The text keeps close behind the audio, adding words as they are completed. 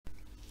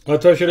अथ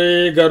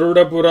श्री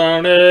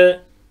गरुडपुराणे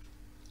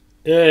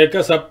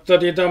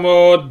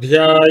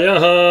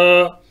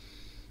 170तमोऽध्यायः।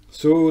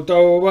 सूत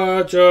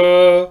उवाच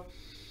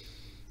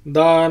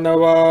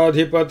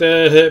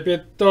दानवाधिपतेः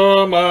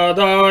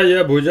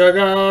पित्तमादाय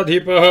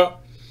भुजगाधिपः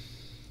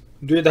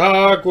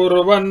द्विधा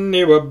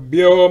कुर्वन्निव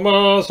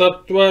व्योम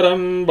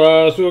सत्वरं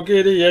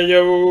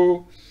वासुकिर्ययौ।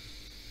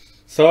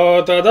 स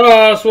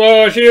तदा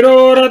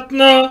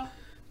स्वशिरोरत्न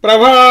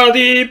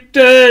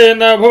प्रभादीप्तेन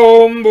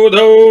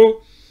भोम्बुधौ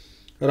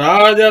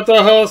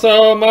राजतः स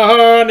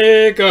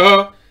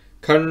महानेकः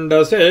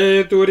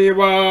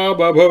खण्डसेतुरिवा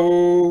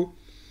बभौ।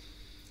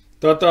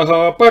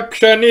 ततः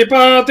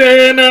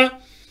पक्षनिपातेन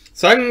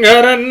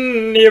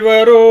संहरन्निव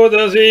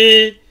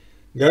रोदसी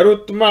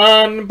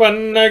गरुत्मान्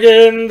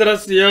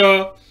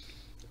पन्नगेन्द्रस्य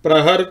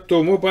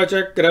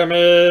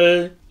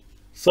प्रहर्तुमुपचक्रमे।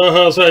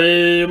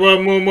 सहसैव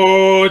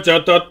मुमोच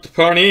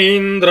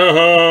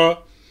तत्फणीन्द्रः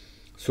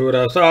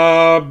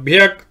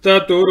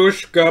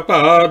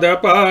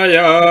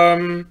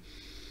सुरसाभ्यक्ततुरुष्कपादपायाम्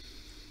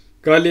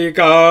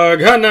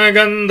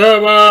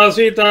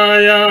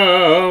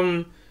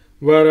कलिकाघनगन्धवासितायाम्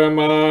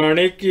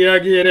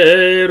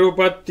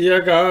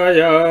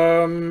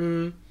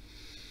वरमाणिक्यगिरेरुपत्यकायाम्।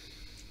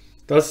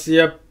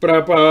 तस्य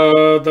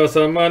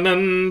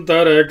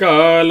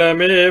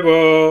प्रपातसमनन्तरकालमेव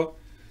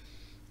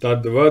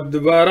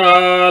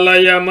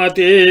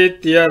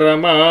तद्वद्वरालयमतीत्य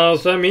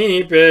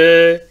रमासमीपे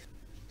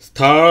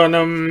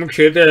स्थानं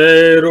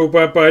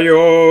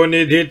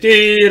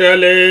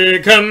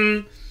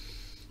क्षितेरुपपयोनिधितीरलेखम्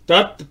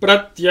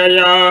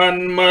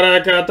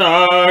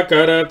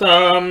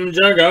तत्प्रत्ययान्मरकताकरतां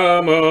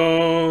जगाम।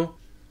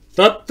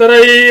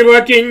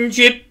 तत्रैव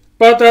किञ्चित्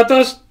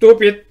पततस्तु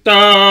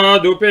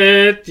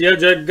पित्तादुपेत्य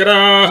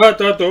जग्राह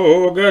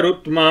ततो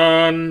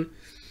गरुत्मान्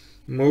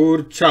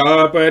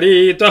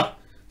मूर्च्छापरीतः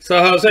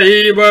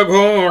सहसैव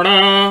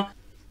घोणा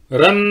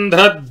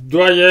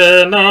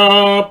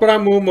रन्ध्रद्वयेना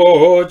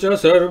प्रमुमोच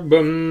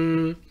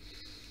सर्वम्।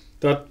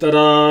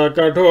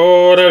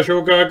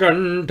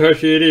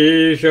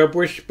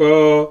 तत्राकठोरशुककण्ठशिरीशपुष्प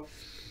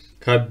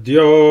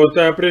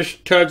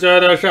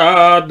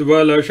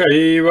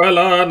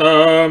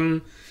खद्योतपृष्ठचरशाद्वलशैवलानाम्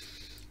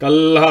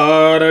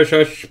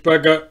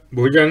कल्हारशष्पक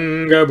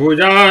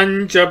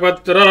भुजङ्गभुजाञ्च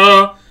पत्र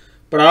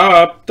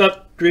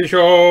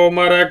प्राप्तत्विषो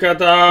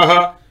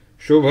मरकताः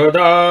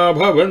शुभदा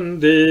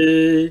भवन्ति।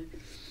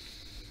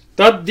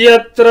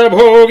 तद्यत्र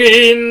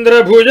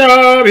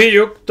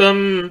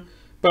भोगीन्द्रभुजाभियुक्तम्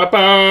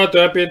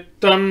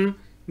पपातपित्तम्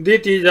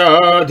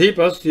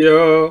दितिजाधिपस्य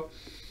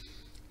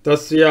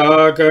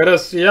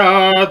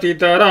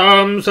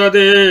तस्याकरस्यातितरां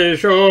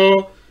सदेशो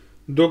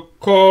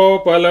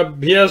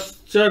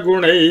दुःखोपलभ्यश्च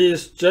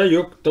गुणैश्च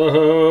युक्तः।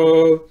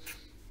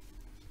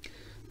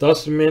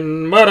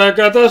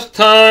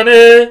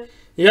 तस्मिन्मरकतस्थाने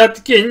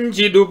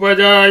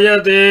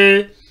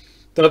यत्किञ्चिदुपजायते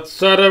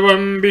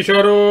तत्सर्वं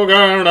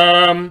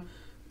विषरोगाणां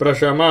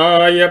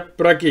प्रशमाय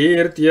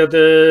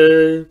प्रकीर्त्यते।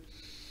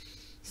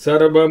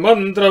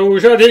 सर्वमन्त्र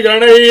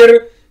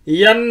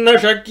औषधिगणैर्यन्न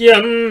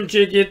शक्यं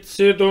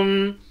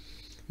चिकित्सितुं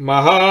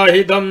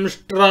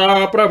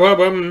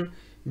महाहिदंष्ट्राप्रभवं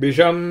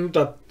विषं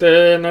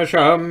तत्तेन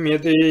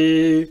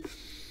शाम्यति।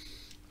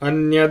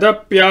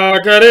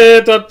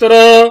 अन्यदप्याकरे तत्र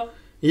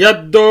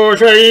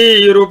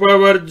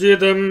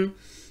यद्दोषैरुपवर्जितं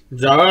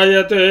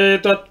जायते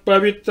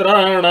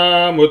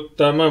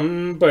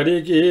तत्पवित्राणामुत्तमं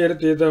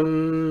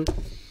परिकीर्तितम्।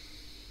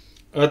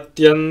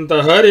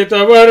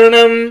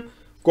 अत्यन्तहरितवर्णं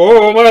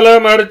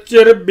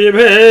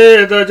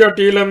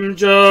कोमलमर्चिर्बिभेदजटिलं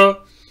च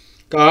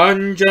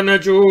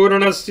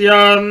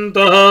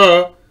काञ्चनचूर्णस्यान्तः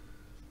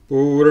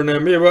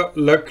पूर्णमिव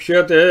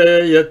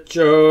लक्ष्यते यच्च।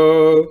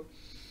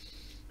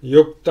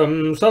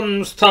 युक्तं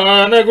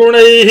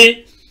संस्थानगुणैः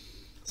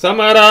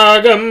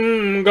समरागं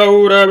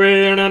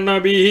गौरवेण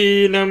न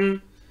विहीनं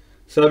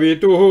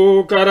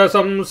सवितुः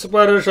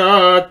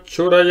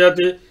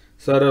करसंस्पर्शाच्छुरयति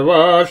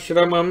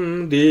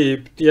सर्वाश्रमं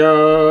दीप्त्या।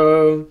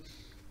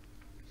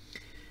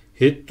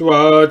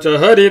 हित्वा च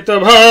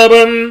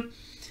हरितभावं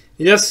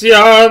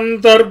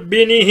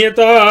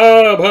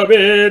यस्यान्तर्विनिहिता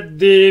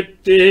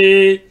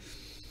भवेद्दीप्तिः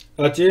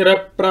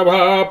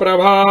अचिरप्रभा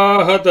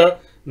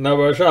प्रभाहत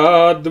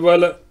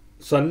नवशाद्वल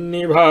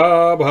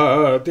सन्निभा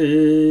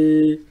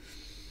भाति।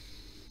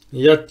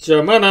 यच्च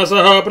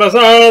मनसः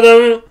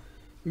प्रसादं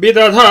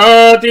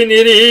विदधाति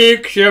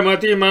निरीक्ष्य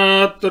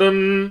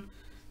मतिमात्रं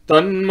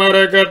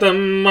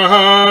तन्मरकतं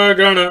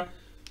महागण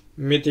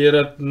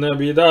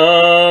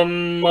मितिरत्नविदां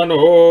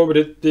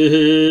मनोवृत्तिः।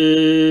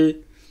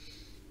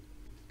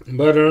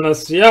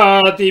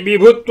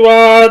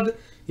 वर्णस्यातिविभुत्वाद्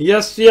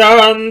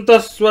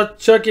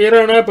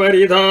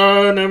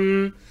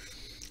यस्यान्तःस्वच्छकिरणपरिधानं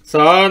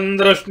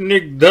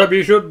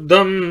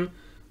सान्द्रस्निग्धविशुद्धं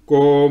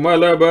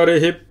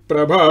कोमलबर्हिः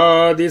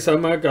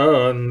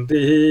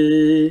प्रभादिसमकान्तिः।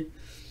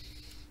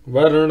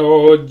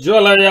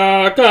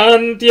 वर्णोज्ज्वलया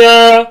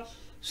कान्त्या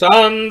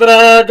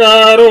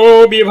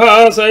सान्द्राकारो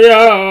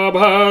विभासया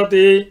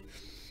भाति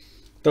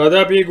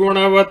तदपि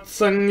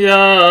गुणवत्संज्ञा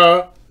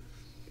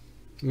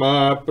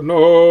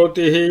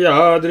माप्नोति हि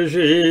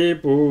यादृशी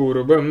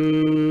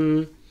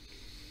पूर्वम्।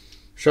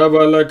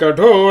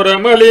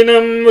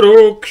 शबलकठोरमलिनं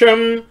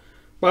रूक्षं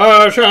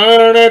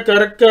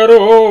पाषाणकर्करोपेतम्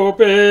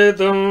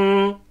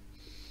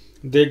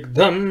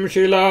दिग्धं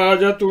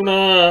शिलाजतुना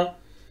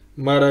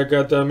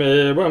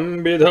मरकतमेवं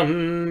विधं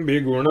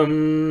विगुणम्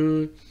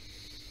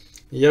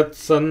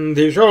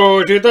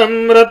यत्सन्धिशोषितं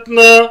रत्न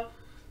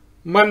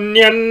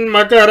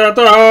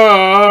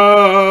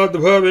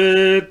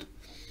मन्यन्मकरताद्भवेत्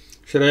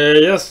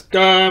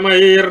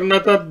श्रेयस्कामैर्न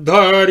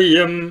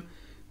तद्धार्यं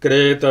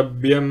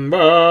क्रेतव्यं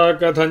वा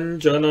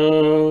कथञ्चन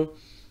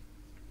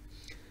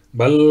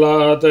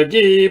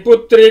भल्लातकी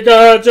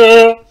पुत्रिका च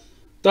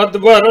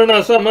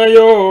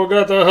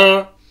तद्वर्णसमयोगतः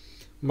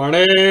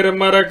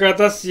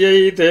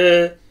मणेर्मरकतस्यैते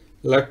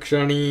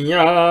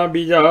लक्षणीया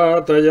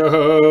विजातयः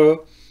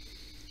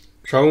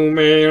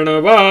क्षौमेण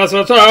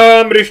वाससा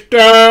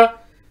मृष्टा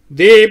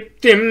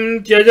दीप्तिं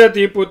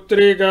त्यजति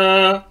पुत्रिका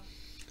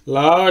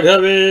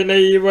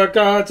लाघवेनैव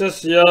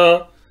काचस्य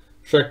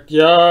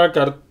शक्या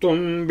कर्तुं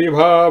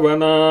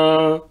विभावना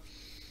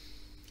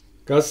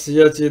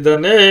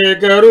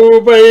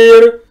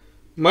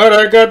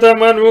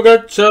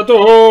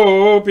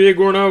कस्यचिदनेकरूपैर्मरकतमनुगच्छतोऽपि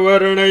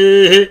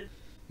गुणवर्णैः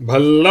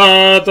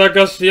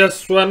भल्लातकस्य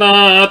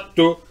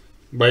स्वनात्तु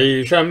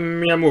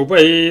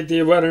वैषम्यमुपैति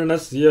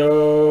वर्णस्य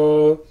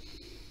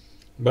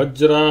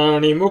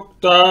वज्राणि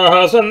मुक्ताः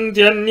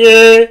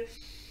सन्त्यन्ये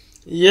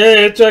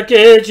ये च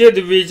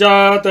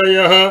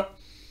केचिद्विजातयः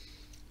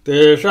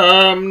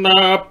तेषां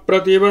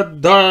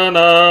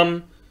नाप्रतिबद्धानां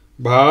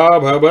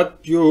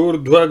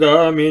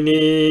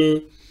भाभवत्यूर्ध्वगामिनी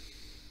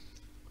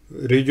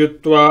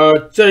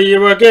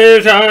ऋजुत्वाच्चैव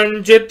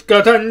केषाञ्चित्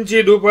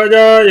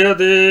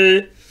कथञ्चिदुपजायते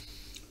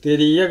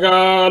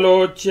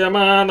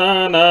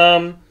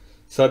तिर्यगालोच्यमानानां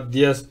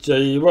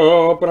सद्यश्चैव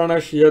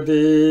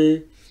प्रणश्यति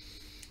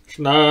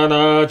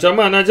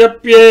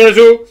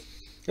स्नानाचमनजप्येषु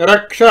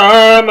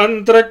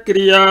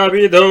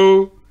रक्षामन्त्रक्रियाविधौ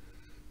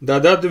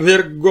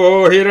ददद्भिर्गो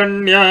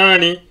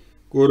हिरण्यानि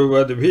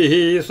कुर्वद्भिः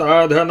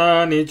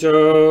साधनानि च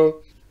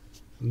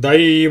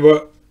दैव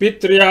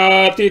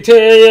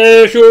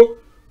पित्र्यातिथेयेषु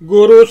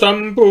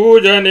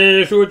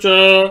गुरुसम्पूजनेषु च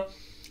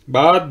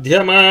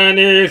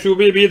बाध्यमानेषु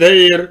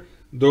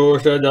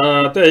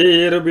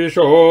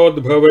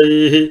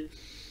विविधैर्दोषजातैर्विषोद्भवैः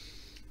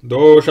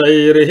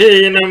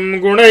दोषैर्हीनं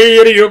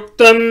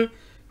गुणैर्युक्तं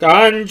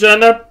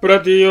काञ्चन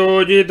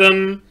प्रतियोजितं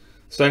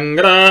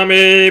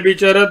संग्रामे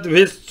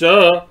विचरद्भिश्च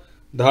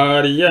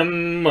धार्यं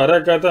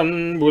मरकतं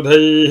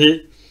बुधैः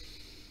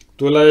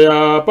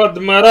तुलया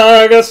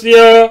पद्मरागस्य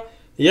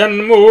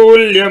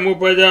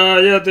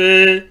यन्मूल्यमुपजायते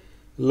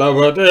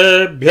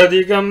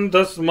लभतेऽभ्यधिकं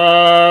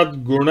तस्मात्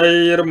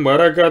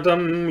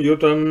गुणैर्मरकतं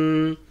युतम्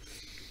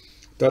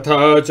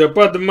तथा च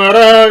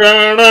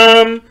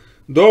पद्मरागाणां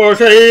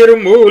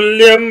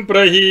दोषैर्मूल्यं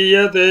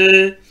प्रहीयते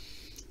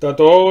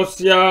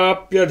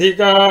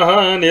ततोऽस्याप्यधिका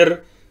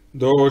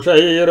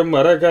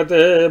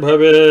हानिर्दोषैर्मरकते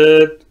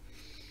भवेत्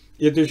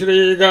इति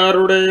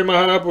श्रीगारुडे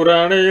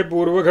महापुराणे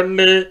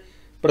पूर्वखण्डे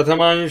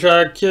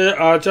प्रथमांशाख्ये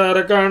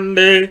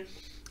आचारकाण्डे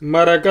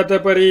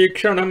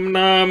मरकतपरीक्षणं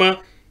नाम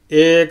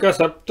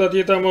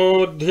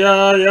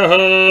 71तमोऽध्यायः।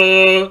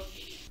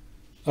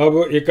 अब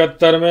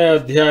 71वें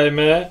अध्याय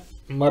में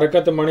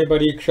मरकत मणि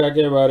परीक्षा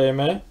के बारे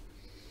में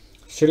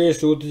श्री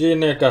सूत जी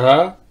ने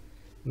कहा,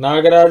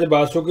 नागराज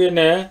वासुकी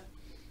ने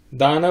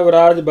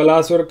दानवराज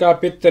बलासुर का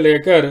पित्त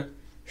लेकर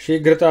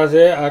शीघ्रता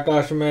से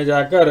आकाश में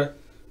जाकर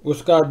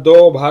उसका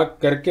 2 भाग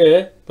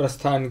करके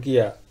प्रस्थान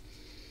किया।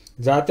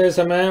 जाते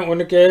समय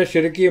उनके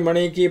सिर की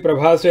मणि की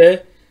प्रभा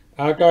से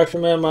आकाश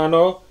में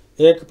मानो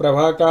एक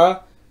प्रभा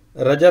का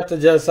रजत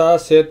जैसा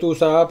सेतु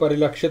सा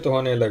परिलक्षित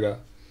होने लगा।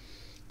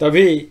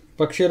 तभी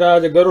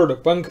पक्षीराज गरुड़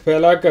पंख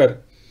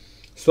फैलाकर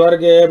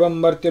स्वर्ग एवं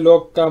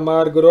मर्त्यलोक का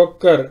मार्ग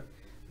रोककर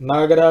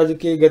नागराज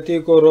की गति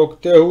को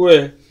रोकते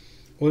हुए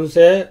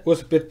उनसे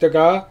उस पित्त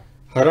का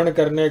हरण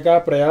करने का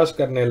प्रयास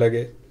करने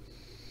लगे।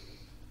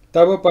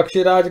 तब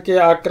पक्षीराज के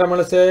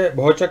आक्रमण से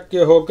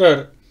भौचक्य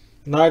होकर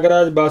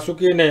नागराज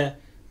वासुकी ने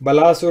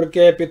बलासुर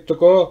के पित्त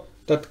को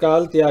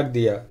तत्काल त्याग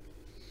दिया।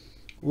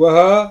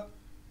 वह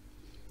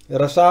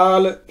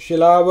रसाल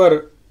शिलावर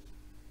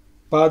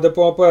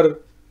पादपों पर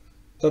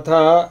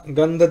तथा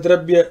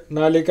गंधद्रव्य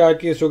नालिका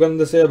की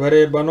सुगंध से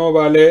भरे बनों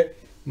वाले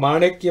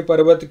माणिक्य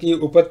पर्वत की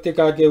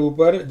उपत्यका के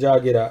ऊपर जा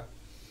गिरा।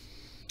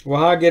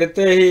 वहां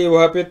गिरते ही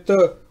वह पित्त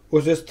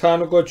उस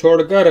स्थान को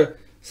छोड़कर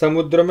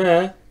समुद्र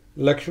में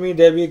लक्ष्मी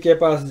देवी के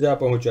पास जा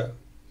पहुंचा।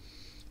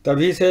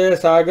 तभी से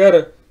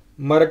सागर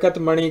मरकत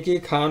मणि की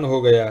खान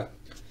हो गया।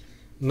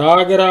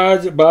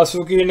 नागराज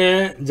वासुकी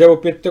ने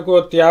जब पित्त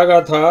को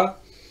त्यागा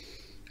था,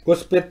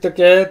 उस पित्त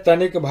के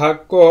तनिक भाग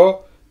को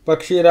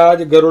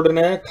पक्षीराज गरुड़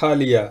ने खा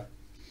लिया।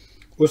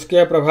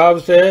 उसके प्रभाव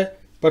से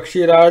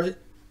पक्षीराज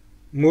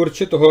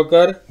मूर्छित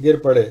होकर गिर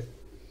पड़े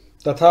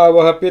तथा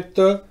वह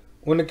पित्त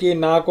उनकी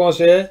नाकों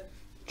से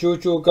चू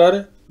चू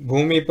कर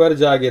भूमि पर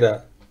जा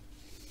गिरा।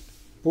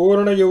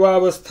 पूर्ण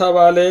युवावस्था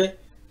वाले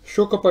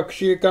शुक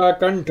पक्षी का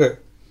कंठ,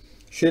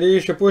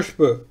 शीरीष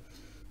पुष्प,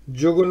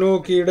 जुगनू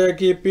कीड़े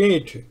की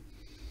पीठ,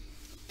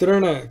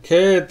 तृण,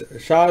 खेत,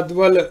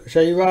 शाद्वल,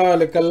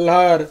 शैवाल,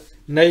 कल्हार,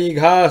 नई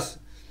घास,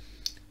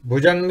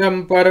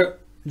 भुजंगम पर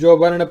जो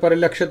वर्ण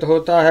परिलक्षित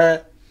होता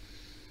है,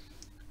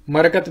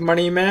 मरकत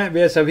मणि में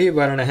वे सभी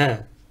वर्ण हैं।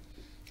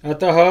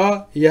 अतः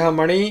यह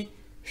मणि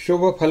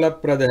शुभ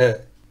फलप्रद है।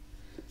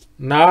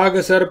 नाग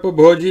सर्प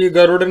भोजी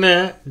गरुड़ ने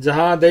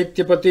जहाँ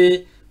दैत्यपति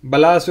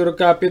बलासुर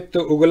का पित्त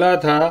उगला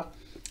था,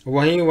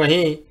 वहीं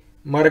वहीं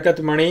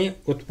मरकत मणि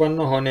उत्पन्न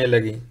होने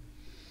लगी।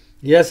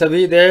 यह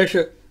सभी देश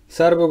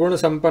सर्वगुण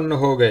संपन्न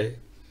हो गए।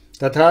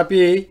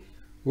 तथापि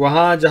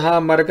वहाँ जहाँ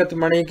मरकत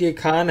मणि की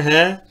खान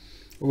है,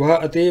 वह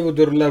अतीव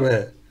दुर्लभ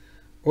है।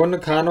 उन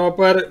खानों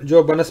पर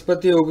जो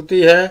वनस्पति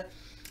उगती है,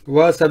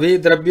 वह सभी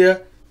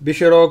द्रव्य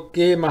विषरोग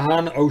की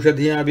महान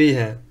औषधियाँ भी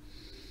हैं।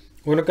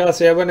 उनका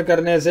सेवन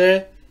करने से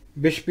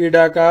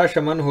विषपीड़ा का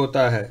शमन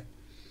होता है।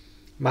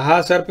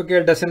 महासर्प के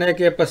डसने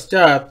के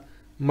पश्चात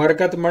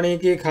मरकत मणि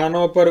की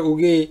खानों पर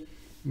उगी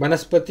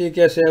वनस्पति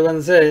के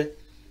सेवन से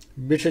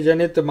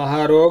विषजनित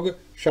महारोग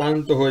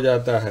शांत हो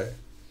जाता है।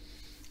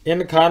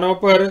 इन खानों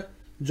पर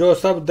जो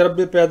सब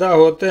द्रव्य पैदा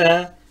होते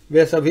हैं,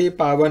 वे सभी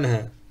पावन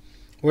हैं।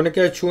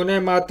 उनके छूने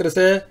मात्र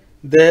से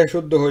देह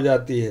शुद्ध हो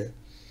जाती है।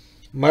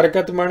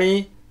 मरकत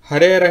मणि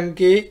हरे रंग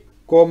की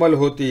कोमल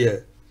होती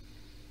है।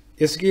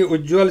 इसकी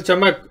उज्ज्वल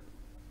चमक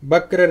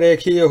वक्र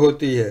रेखीय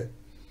होती है।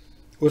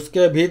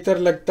 उसके भीतर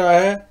लगता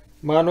है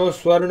मानो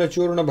स्वर्ण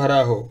चूर्ण भरा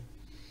हो।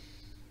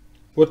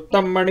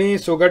 उत्तम मणि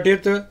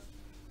सुगठित,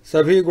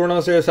 सभी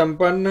गुणों से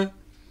संपन्न,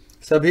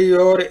 सभी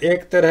ओर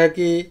एक तरह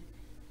की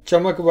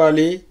चमक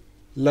वाली,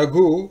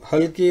 लघु,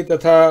 हल्की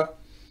तथा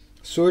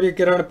सूर्य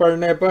किरण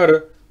पड़ने पर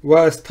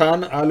वह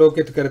स्थान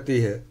आलोकित करती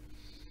है।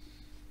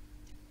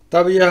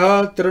 तब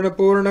यह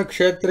तृणपूर्ण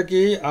क्षेत्र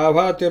की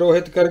आभा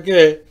तिरोहित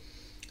करके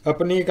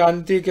अपनी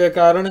कांति के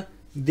कारण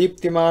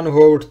दीप्तिमान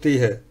हो उठती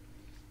है।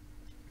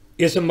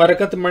 इस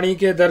मरकत मणि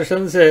के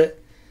दर्शन से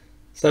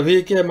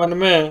सभी के मन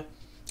में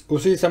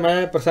उसी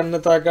समय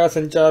प्रसन्नता का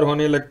संचार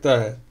होने लगता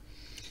है।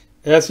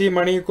 ऐसी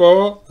मणि को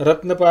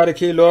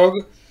रत्नपारखी लोग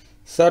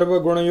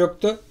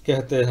सर्वगुणयुक्त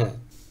कहते हैं।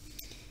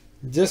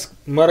 जिस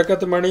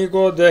मरकत मणि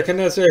को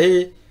देखने से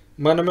ही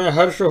मन में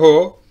हर्ष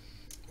हो,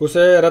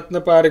 उसे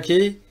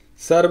रत्नपारखी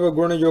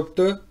सर्वगुण युक्त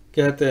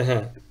कहते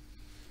हैं।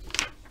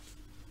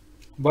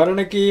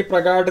 वर्ण की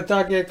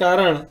प्रगाढ़ता के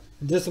कारण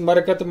जिस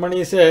मरकत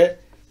मणि से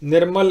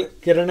निर्मल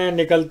किरणें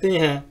निकलती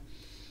हैं,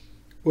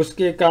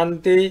 उसकी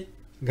कांति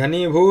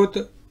घनीभूत,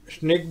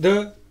 स्निग्ध,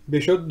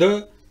 विशुद्ध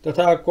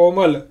तथा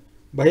कोमल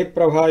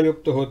बहिप्रभा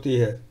युक्त होती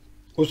है।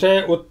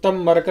 उसे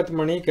उत्तम मरकत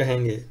मणि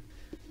कहेंगे।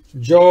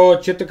 जो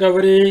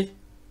चितकवरी,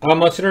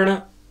 अमसृण,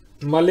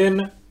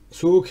 मलिन,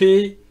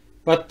 सूखी,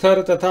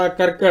 पत्थर तथा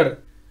करकर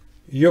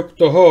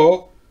युक्त हो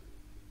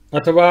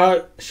अथवा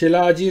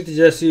शिलाजीत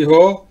जैसी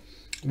हो,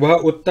 वह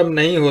उत्तम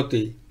नहीं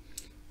होती,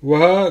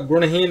 वह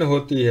गुणहीन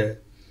होती है।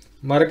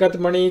 मरकत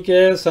मणि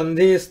के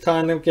संधि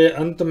स्थान के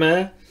अंत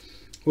में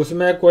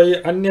उसमें कोई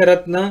अन्य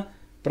रत्न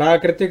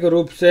प्राकृतिक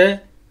रूप से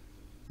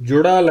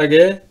जुड़ा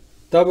लगे,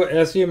 तब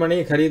ऐसी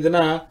मणि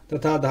खरीदना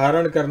तथा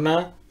धारण करना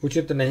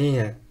उचित नहीं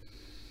है।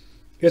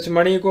 इस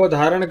मणि को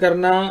धारण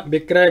करना,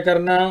 विक्रय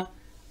करना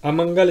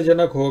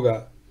अमंगलजनक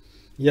होगा।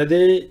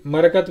 यदि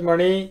मरकत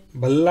मणि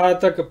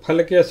भल्लातक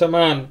फल के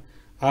समान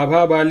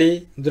आभा वाली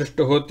दृष्ट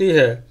होती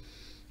है,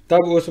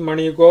 तब उस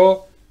मणि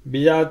को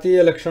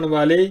विजातीय लक्षण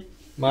वाली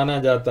माना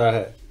जाता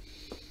है।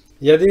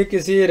 यदि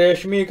किसी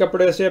रेशमी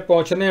कपड़े से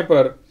पोंछने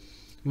पर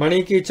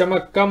मणि की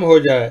चमक कम हो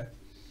जाए,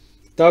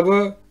 तब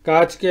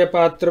कांच के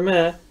पात्र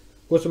में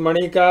उस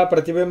मणि का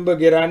प्रतिबिंब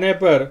गिराने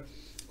पर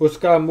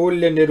उसका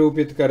मूल्य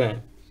निरूपित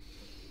करें।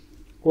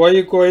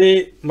 कोई कोई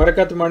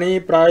मरकत मणि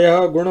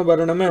प्रायः गुण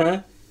वर्ण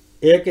में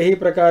एक ही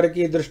प्रकार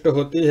की दृष्ट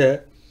होती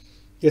है,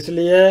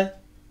 इसलिए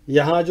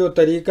यहाँ जो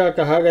तरीका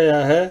कहा गया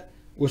है,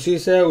 उसी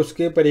से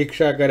उसकी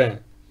परीक्षा करें।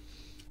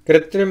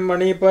 कृत्रिम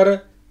मणि पर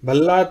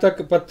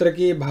भल्लातक पत्र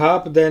की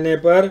भाप देने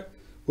पर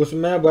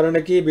उसमें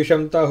वर्ण की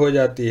विषमता हो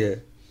जाती है।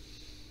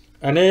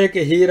 अनेक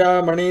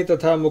हीरा मणि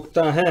तथा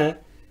मुक्ता हैं।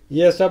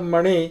 ये सब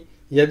मणि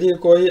यदि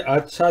कोई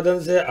आच्छादन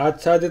से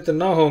आच्छादित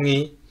न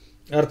होंगी,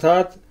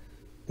 अर्थात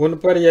उन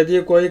पर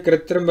यदि कोई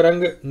कृत्रिम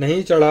रंग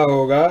नहीं चढ़ा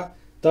होगा,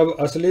 तब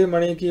असली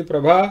मणि की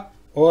प्रभा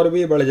और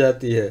भी बढ़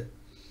जाती है।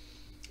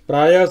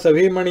 प्रायः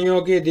सभी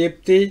मणियों की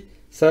दीप्ति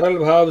सरल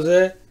भाव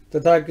से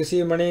तथा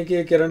किसी मणि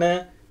की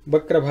किरणें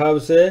वक्र भाव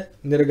से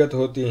निर्गत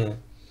होती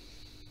हैं।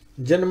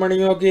 जिन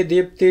मणियों की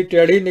दीप्ति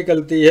टेढ़ी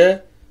निकलती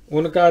है,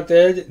 उनका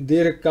तेज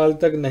दीर्घ काल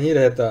तक नहीं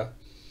रहता,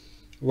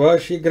 वह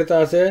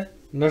शीघ्रता से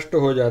नष्ट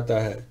हो जाता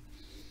है।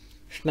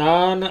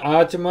 स्नान,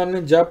 आचमन,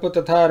 जप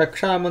तथा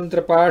रक्षा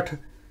मंत्र पाठ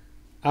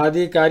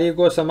आदि कार्य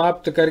को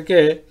समाप्त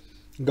करके,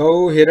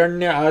 गौ,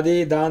 हिरण्य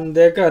आदि दान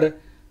देकर,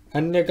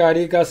 अन्य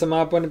कार्य का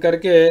समापन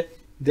करके,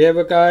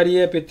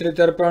 देवकार्य,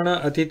 पितृतर्पण,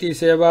 अतिथि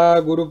सेवा,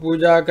 गुरु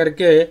पूजा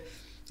करके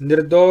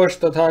निर्दोष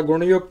तथा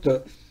गुणयुक्त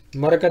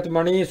मरकत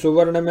मणि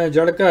सुवर्ण में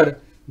जड़कर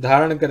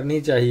धारण करनी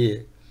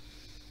चाहिए।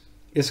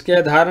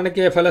 इसके धारण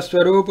के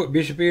फलस्वरूप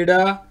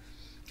विषपीड़ा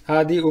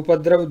आदि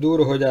उपद्रव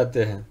दूर हो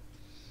जाते हैं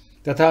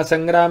तथा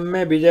संग्राम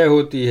में विजय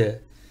होती है।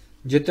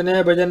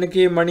 जितने वजन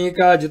की मणि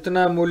का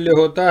जितना मूल्य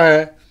होता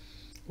है,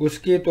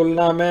 उसकी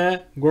तुलना में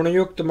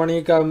गुणयुक्त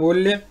मणि का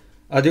मूल्य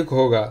अधिक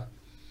होगा।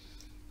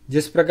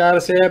 जिस प्रकार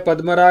से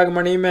पद्मराग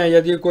मणि में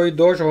यदि कोई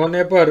दोष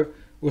होने पर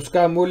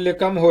उसका मूल्य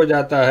कम हो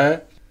जाता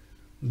है,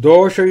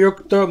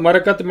 दोषयुक्त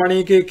मरकत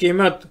मणि की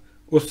कीमत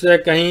उससे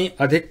कहीं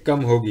अधिक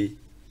कम होगी।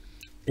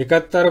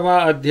 71वां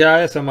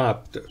अध्याय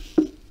समाप्त।